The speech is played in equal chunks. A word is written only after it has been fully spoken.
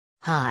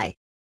Hi.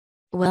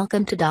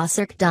 Welcome to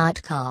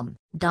docirc.com.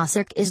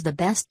 Docirc is the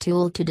best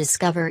tool to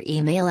discover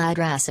email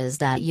addresses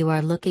that you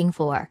are looking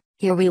for.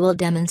 Here we will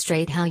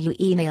demonstrate how your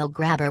email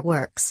grabber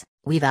works.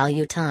 We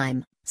value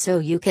time, so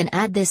you can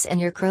add this in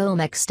your Chrome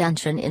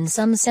extension in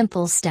some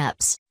simple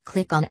steps.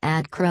 Click on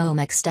Add Chrome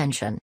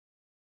Extension.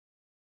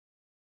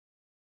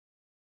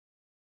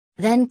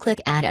 Then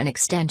click Add an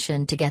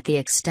extension to get the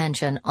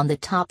extension on the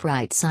top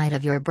right side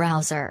of your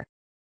browser.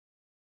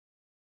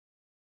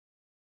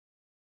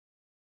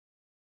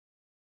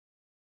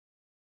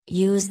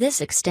 Use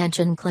this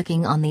extension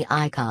clicking on the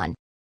icon.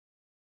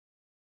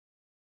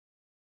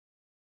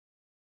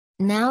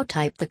 Now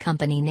type the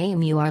company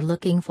name you are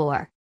looking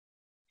for.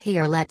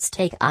 Here let's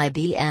take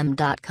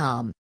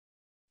IBM.com.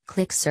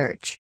 Click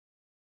Search.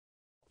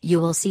 You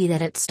will see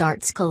that it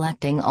starts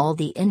collecting all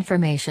the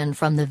information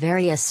from the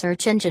various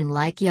search engine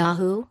like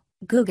Yahoo,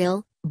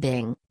 Google,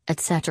 Bing,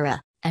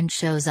 etc., and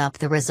shows up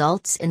the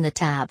results in the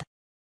tab.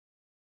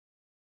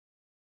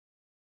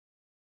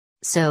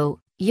 So,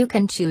 you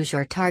can choose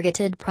your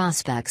targeted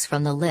prospects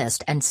from the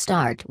list and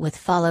start with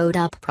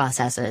followed-up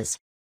processes.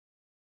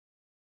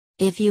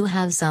 If you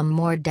have some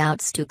more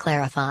doubts to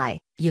clarify,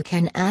 you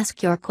can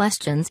ask your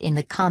questions in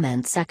the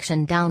comment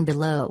section down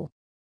below.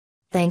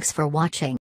 Thanks for watching.